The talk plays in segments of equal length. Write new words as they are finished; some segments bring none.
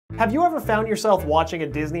Have you ever found yourself watching a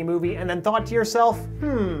Disney movie and then thought to yourself,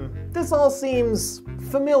 this all seems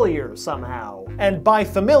familiar somehow? And by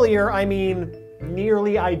familiar, I mean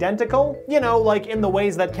nearly identical? You know, like in the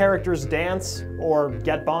ways that characters dance or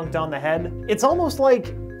get bonked on the head. It's almost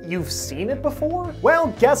like you've seen it before? Well,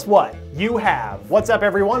 guess what? You have. What's up,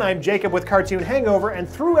 everyone? I'm Jacob with Cartoon Hangover, and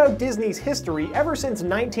throughout Disney's history, ever since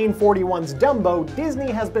 1941's Dumbo,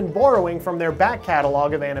 Disney has been borrowing from their back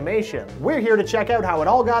catalog of animation. We're here to check out how it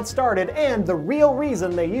all got started and the real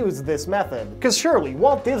reason they used this method. Because surely,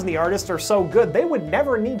 Walt Disney artists are so good they would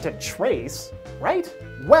never need to trace, right?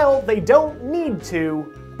 Well, they don't need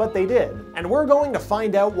to, but they did. And we're going to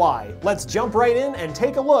find out why. Let's jump right in and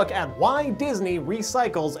take a look at why Disney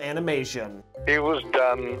recycles animation. It was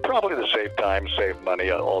done probably to save time, save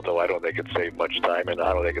money, although I don't think it saved much time and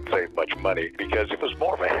I don't think it saved much money, because it was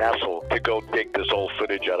more of a hassle to go dig this old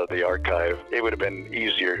footage out of the archive. It would have been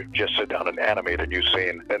easier just sit down and animate a new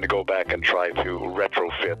scene than to go back and try to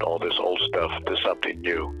retrofit all this old stuff to something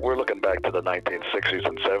new. We're looking back to the 1960s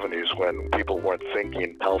and 70s when people weren't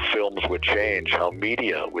thinking how films would change, how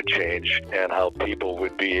media would change, and how people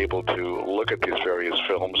would be able to look at these various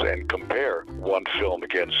films and compare one film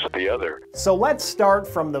against the other. So let's start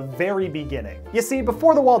from the very beginning. You see,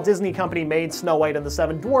 before the Walt Disney Company made Snow White and the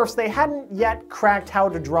Seven Dwarfs, they hadn't yet cracked how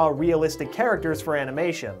to draw realistic characters for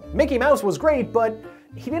animation. Mickey Mouse was great, but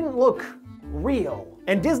he didn't look real.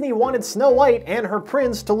 And Disney wanted Snow White and her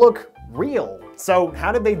prince to look real. So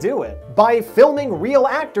how did they do it? By filming real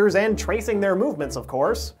actors and tracing their movements, of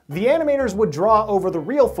course. The animators would draw over the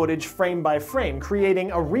real footage frame by frame,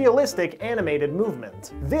 creating a realistic animated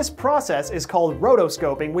movement. This process is called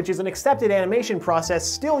rotoscoping, which is an accepted animation process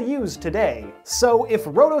still used today. So if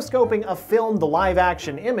rotoscoping a film the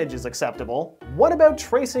live-action image is acceptable, what about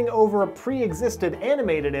tracing over a pre-existed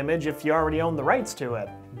animated image if you already own the rights to it?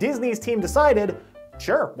 Disney's team decided,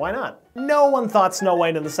 sure, why not? No one thought Snow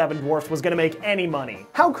White and the Seven Dwarfs was gonna make any money.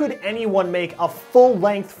 How could anyone make a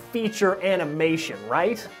full-length feature animation,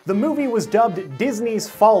 right? The movie was dubbed Disney's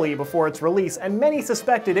Folly before its release, and many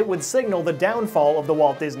suspected it would signal the downfall of the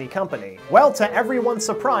Walt Disney Company. Well, to everyone's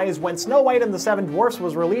surprise, when Snow White and the Seven Dwarfs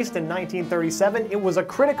was released in 1937, it was a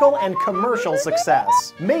critical and commercial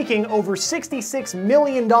success, making over $66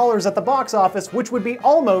 million at the box office, which would be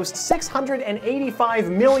almost $685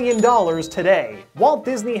 million today. Walt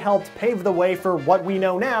Disney helped pave the way for what we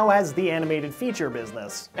know now as the animated feature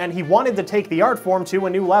business. And he wanted to take the art form to a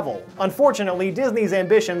new level. Unfortunately, Disney's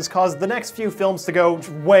ambitions caused the next few films to go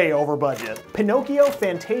way over budget. Pinocchio,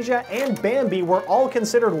 Fantasia, and Bambi were all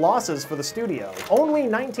considered losses for the studio. Only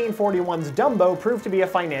 1941's Dumbo proved to be a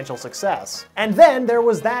financial success. And then there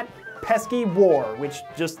was that pesky war, which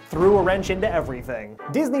just threw a wrench into everything.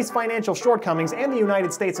 Disney's financial shortcomings and the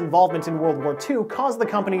United States' involvement in World War II caused the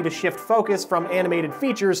company to shift focus from animated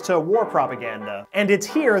features to war propaganda. And it's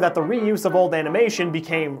here that the reuse of old animation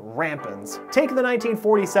became rampant. Take the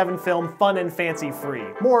 1947 film Fun and Fancy Free,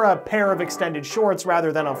 more a pair of extended shorts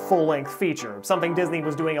rather than a full-length feature, something Disney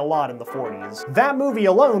was doing a lot in the 40s. That movie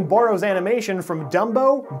alone borrows animation from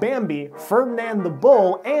Dumbo, Bambi, Ferdinand the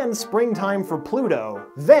Bull, and Springtime for Pluto.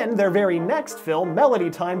 Then their very next film, Melody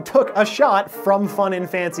Time, took a shot from Fun and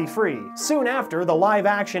Fancy Free. Soon after, the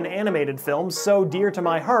live-action animated film So Dear to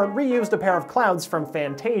My Heart reused a pair of clouds from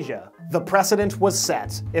Fantasia. The precedent was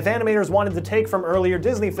set. If animators wanted to take from earlier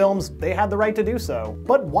Disney films, they had the right to do so.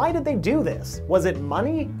 But why did they do this? Was it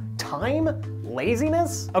money? Time?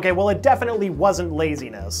 Laziness? Okay, well, it definitely wasn't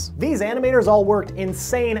laziness. These animators all worked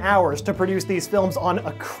insane hours to produce these films on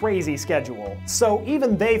a crazy schedule. So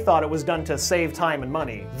even they thought it was done to save time and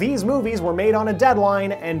money. These movies were made on a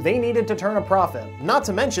deadline, and they needed to turn a profit. Not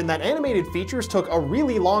to mention that animated features took a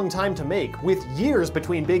really long time to make, with years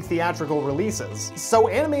between big theatrical releases. So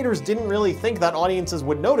animators didn't really think that audiences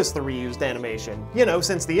would notice the reused animation. You know,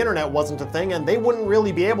 since the internet wasn't a thing and they wouldn't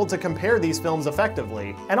really be able to compare these films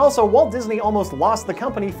effectively. And also, Walt Disney almost lost the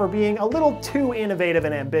company for being a little too innovative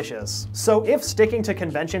and ambitious. So if sticking to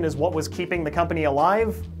convention is what was keeping the company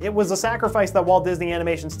alive, it was a sacrifice that Walt Disney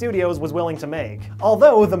Animation Studios was willing to make.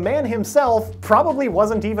 Although the man himself probably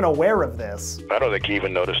wasn't even aware of this. I don't think he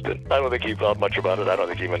even noticed it. I don't think he thought much about it. I don't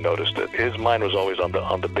think he even noticed it. His mind was always on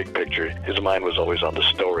the big picture. His mind was always on the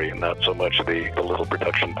story and not so much the little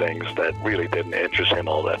production things that really didn't interest him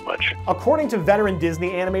all that much. According to veteran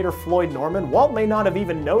Disney animator Floyd Norman, Walt may not have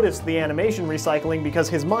even noticed the animation recycling because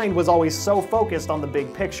his mind was always so focused on the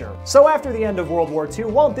big picture. So after the end of World War II,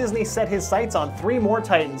 Walt Disney set his sights on 3 more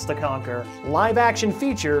titans to conquer: live-action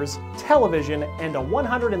features, television, and a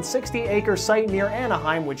 160-acre site near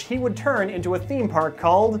Anaheim which he would turn into a theme park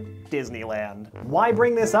called Disneyland. Why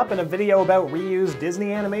bring this up in a video about reused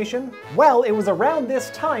Disney animation? Well, it was around this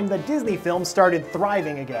time that Disney films started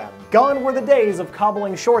thriving again. Gone were the days of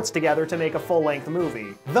cobbling shorts together to make a full-length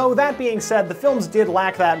movie. Though that being said, the films did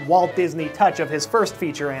lack that Walt Disney touch of his first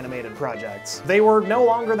feature animated projects. They were no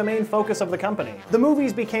longer the main focus of the company. The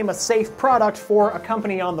movies became a safe product for a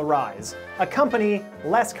company on the rise. A company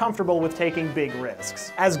less comfortable with taking big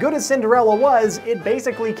risks. As good as Cinderella was, it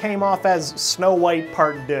basically came off as Snow White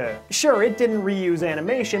Part 2. Sure, it didn't reuse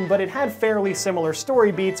animation, but it had fairly similar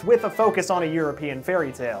story beats with a focus on a European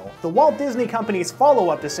fairy tale. The Walt Disney Company's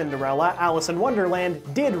follow-up to Cinderella, Alice in Wonderland,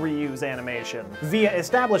 did reuse animation, via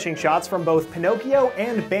establishing shots from both Pinocchio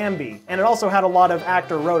and Bambi, and it also had a lot of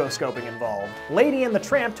actor rotoscoping involved. Lady and the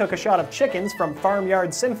Tramp took a shot of chickens from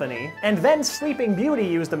Farmyard Symphony, and then Sleeping Beauty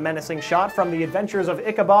used a menacing shot from The Adventures of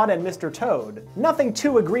Ichabod and Mr. Toad. Nothing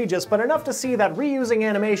too egregious, but enough to see that reusing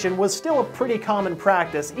animation was still a pretty common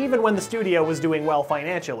practice even when the studio was doing well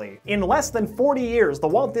financially. In less than 40 years, the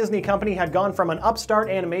Walt Disney Company had gone from an upstart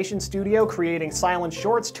animation studio creating silent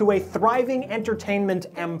shorts to a thriving entertainment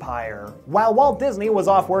empire. While Walt Disney was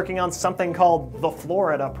off working on something called the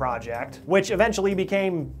Florida Project, which eventually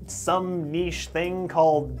became some niche thing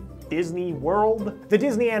called Disney World, the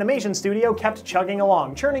Disney Animation Studio kept chugging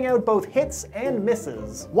along, churning out both hits and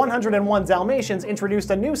misses. 101 Dalmatians introduced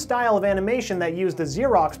a new style of animation that used the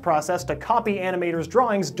Xerox process to copy animators'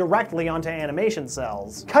 drawings directly onto animation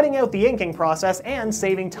cells, cutting out the inking process and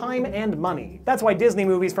saving time and money. That's why Disney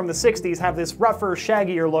movies from the 60s have this rougher,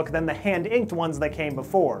 shaggier look than the hand-inked ones that came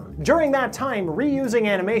before. During that time, reusing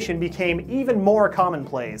animation became even more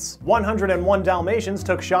commonplace. 101 Dalmatians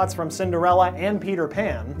took shots from Cinderella and Peter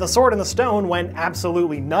Pan. The Sword in the Stone went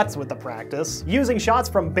absolutely nuts with the practice, using shots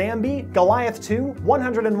from Bambi, Goliath 2,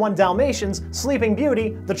 101 Dalmatians, Sleeping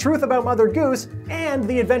Beauty, The Truth About Mother Goose, and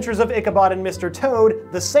The Adventures of Ichabod and Mr.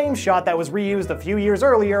 Toad, the same shot that was reused a few years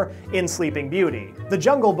earlier in Sleeping Beauty. The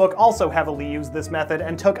Jungle Book also heavily used this method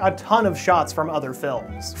and took a ton of shots from other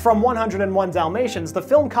films. From 101 Dalmatians, the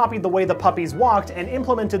film copied the way the puppies walked and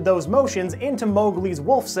implemented those motions into Mowgli's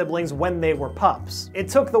wolf siblings when they were pups. It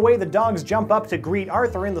took the way the dogs jump up to greet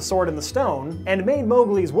Arthur in The Sword in the Stone, and made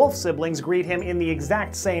Mowgli's wolf siblings greet him in the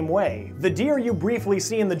exact same way. The deer you briefly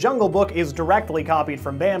see in the Jungle Book is directly copied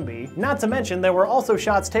from Bambi, not to mention there were also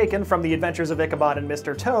shots taken from The Adventures of Ichabod and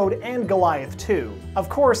Mr. Toad and Goliath 2. Of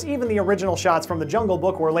course, even the original shots from the Jungle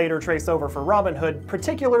Book were later traced over for Robin Hood,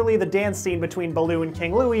 particularly the dance scene between Baloo and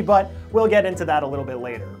King Louie, but we'll get into that a little bit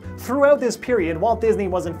later. Throughout this period, Walt Disney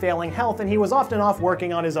was in failing health and he was often off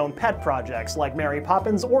working on his own pet projects, like Mary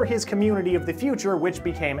Poppins or his Community of the Future, which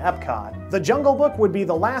became Epcot. The Jungle Book would be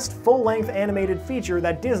the last full-length animated feature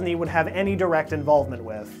that Disney would have any direct involvement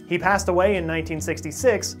with. He passed away in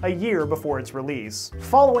 1966, a year before its release.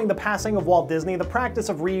 Following the passing of Walt Disney, the practice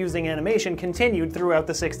of reusing animation continued throughout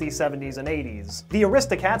the 60s, 70s, and 80s. The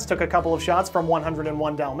Aristocats took a couple of shots from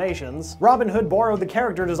 101 Dalmatians. Robin Hood borrowed the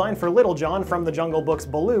character design for Little John from the Jungle Book's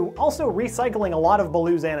Baloo, also recycling a lot of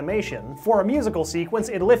Baloo's animation. For a musical sequence,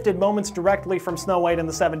 it lifted moments directly from Snow White and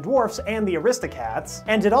the Seven Dwarfs and the Aristocats,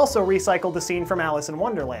 and it also recycled the scene from Alice in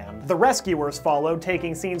Wonderland. The Rescuers followed,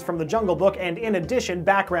 taking scenes from the Jungle Book and, in addition,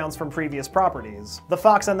 backgrounds from previous properties. The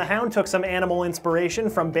Fox and the Hound took some animal inspiration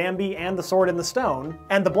from Bambi and The Sword in the Stone,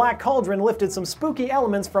 and The Black Cauldron lifted some spooky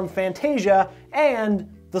elements from Fantasia and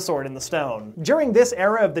The Sword in the Stone. During this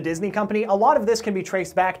era of the Disney Company, a lot of this can be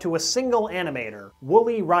traced back to a single animator,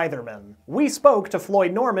 Wooly Reitherman. We spoke to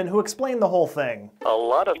Floyd Norman, who explained the whole thing. A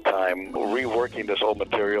lot of time reworking this old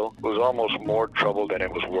material was almost more trouble than it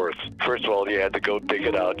was worth. First of all, you had to go dig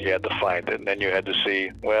it out, you had to find it, and then you had to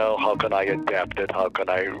see, well, how can I adapt it, how can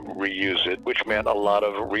I reuse it, which meant a lot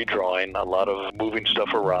of redrawing, a lot of moving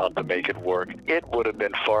stuff around to make it work. It would have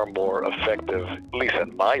been far more effective, at least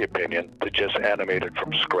in my opinion, to just animate it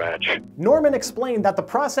from scratch. Norman explained that the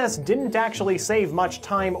process didn't actually save much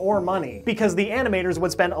time or money, because the animators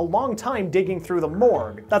would spend a long time digging through the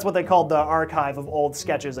morgue. That's what they called the archive of old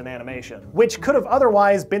sketches and animation, which could have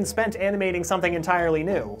otherwise been spent animating something entirely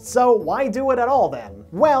new. So why do it at all then?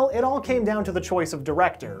 Well, it all came down to the choice of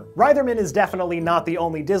director. Reitherman is definitely not the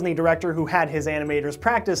only Disney director who had his animators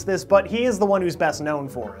practice this, but he is the one who's best known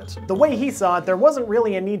for it. The way he saw it, there wasn't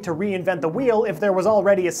really a need to reinvent the wheel if there was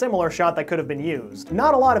already a similar shot that could have been used. Not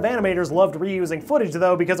Not a lot of animators loved reusing footage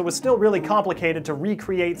though, because it was still really complicated to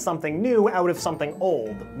recreate something new out of something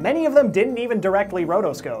old. Many of them didn't even directly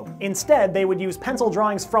rotoscope. Instead, they would use pencil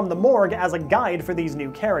drawings from the morgue as a guide for these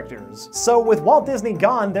new characters. So with Walt Disney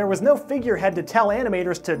gone, there was no figurehead to tell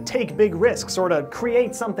animators to take big risks or to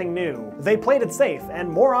create something new. They played it safe, and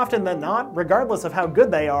more often than not, regardless of how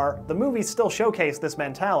good they are, the movies still showcase this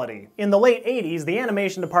mentality. In the late 80s, the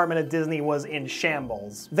animation department at Disney was in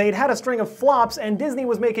shambles. They'd had a string of flops, and Disney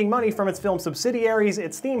was making money from its film subsidiaries,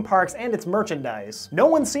 its theme parks, and its merchandise. No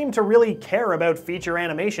one seemed to really care about feature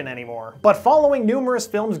animation anymore. But following numerous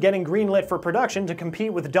films getting greenlit for production to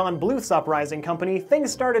compete with Don Bluth's uprising company,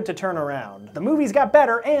 things started to turn around. The movies got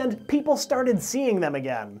better, and people started seeing them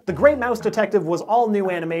again. The Great Mouse Detective was all new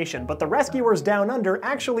animation, but The Rescuers Down Under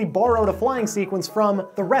actually borrowed a flying sequence from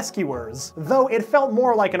The Rescuers, though it felt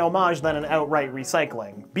more like an homage than an outright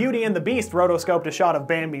recycling. Beauty and the Beast rotoscoped a shot of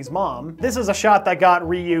Bambi's mom. This is a shot that got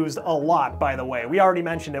reused a lot, by the way. We already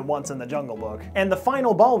mentioned it once in the Jungle Book. And the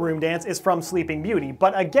final ballroom dance is from Sleeping Beauty,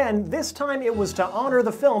 but again, this time it was to honor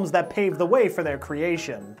the films that paved the way for their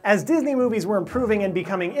creation. As Disney movies were improving and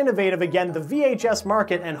becoming innovative again, the VHS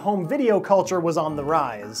market and home video culture was on the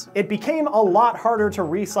rise. It became a lot harder to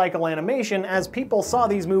recycle animation as people saw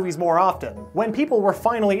these movies more often. When people were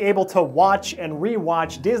finally able to watch and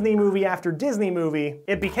rewatch Disney movie after Disney movie,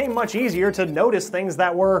 it became much easier to notice things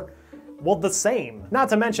that were, well, the same. Not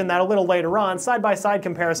to mention that a little later on, side-by-side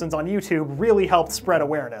comparisons on YouTube really helped spread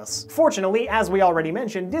awareness. Fortunately, as we already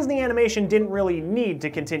mentioned, Disney Animation didn't really need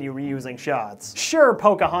to continue reusing shots. Sure,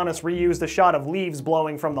 Pocahontas reused a shot of leaves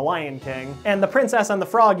blowing from The Lion King, and The Princess and the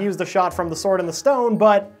Frog used a shot from The Sword and the Stone,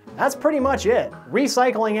 but that's pretty much it.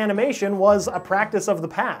 Recycling animation was a practice of the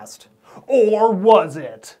past. Or was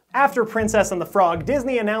it? After Princess and the Frog,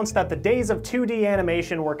 Disney announced that the days of 2D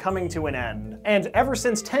animation were coming to an end. And ever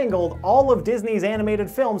since Tangled, all of Disney's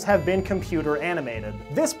animated films have been computer animated.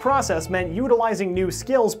 This process meant utilizing new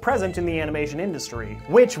skills present in the animation industry,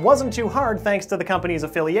 which wasn't too hard thanks to the company's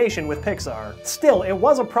affiliation with Pixar. Still, it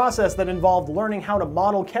was a process that involved learning how to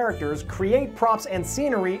model characters, create props and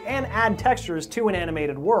scenery, and add textures to an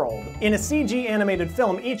animated world. In a CG animated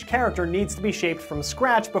film, each character needs to be shaped from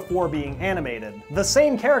scratch before being animated. The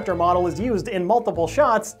same character model is used in multiple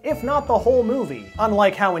shots, if not the whole movie.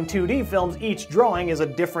 Unlike how in 2D films, each drawing is a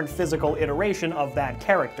different physical iteration of that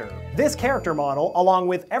character. This character model, along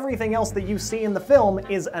with everything else that you see in the film,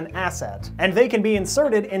 is an asset, and they can be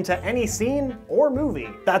inserted into any scene or movie.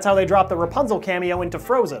 That's how they dropped the Rapunzel cameo into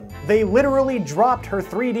Frozen. They literally dropped her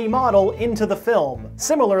 3D model into the film.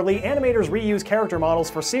 Similarly, animators reuse character models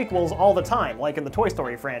for sequels all the time, like in the Toy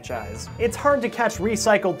Story franchise. It's hard to catch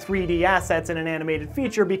recycled 3D assets in an animated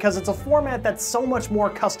feature because it's a format that's so much more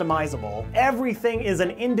customizable. Everything is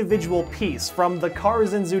an individual piece, from the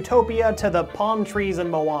cars in Zootopia to the palm trees in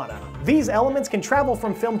Moana. These elements can travel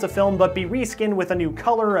from film to film but be reskinned with a new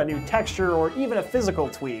color, a new texture, or even a physical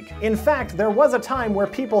tweak. In fact, there was a time where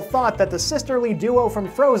people thought that the sisterly duo from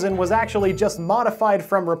Frozen was actually just modified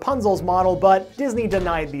from Rapunzel's model, but Disney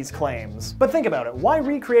denied these claims. But think about it, why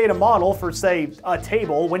recreate a model for, say, a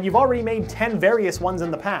table when you've already made 10 various ones in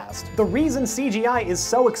the past? The reason CGI is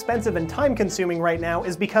so expensive and time-consuming right now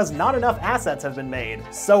is because not enough assets have been made.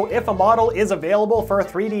 So if a model is available for a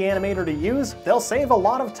 3D animator to use, they'll save a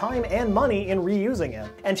lot of time and money in reusing it.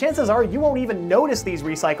 And chances are you won't even notice these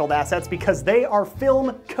recycled assets because they are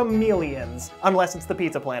film chameleons, unless it's the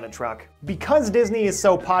Pizza Planet truck. Because Disney is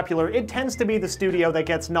so popular, it tends to be the studio that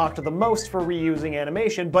gets knocked the most for reusing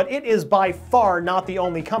animation, but it is by far not the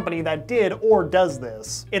only company that did or does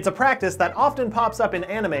this. It's a practice that often pops up in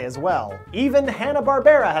anime as well. Even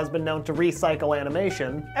Hanna-Barbera has been known to recycle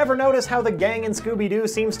animation. Ever notice how the gang in Scooby-Doo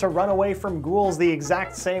seems to run away from ghouls the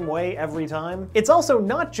exact same way every time? It's also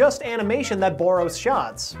not just animation that borrows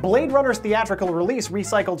shots. Blade Runner's theatrical release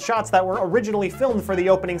recycled shots that were originally filmed for the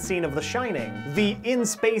opening scene of The Shining. The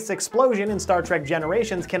in-space explosion in Star Trek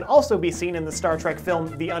Generations can also be seen in the Star Trek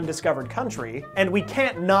film The Undiscovered Country. And we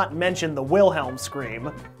can't not mention the Wilhelm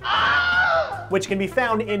scream, which can be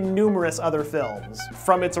found in numerous other films.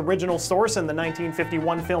 From its original source in the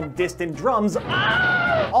 1951 film Distant Drums,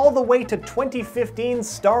 all the way to 2015's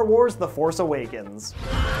Star Wars The Force Awakens.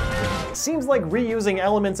 Seems like reusing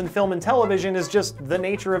elements in film and television is just the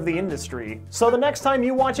nature of the industry. So the next time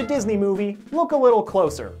you watch a Disney movie, look a little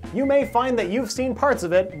closer. You may find that you've seen parts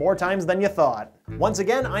of it more times than you thought. Once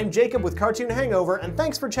again, I'm Jacob with Cartoon Hangover, and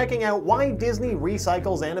thanks for checking out why Disney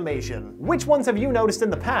recycles animation. Which ones have you noticed in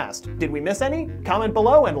the past? Did we miss any? Comment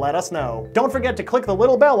below and let us know. Don't forget to click the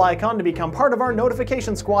little bell icon to become part of our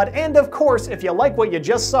notification squad, and of course, if you like what you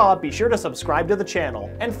just saw, be sure to subscribe to the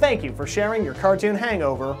channel. And thank you for sharing your Cartoon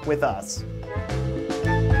Hangover with us.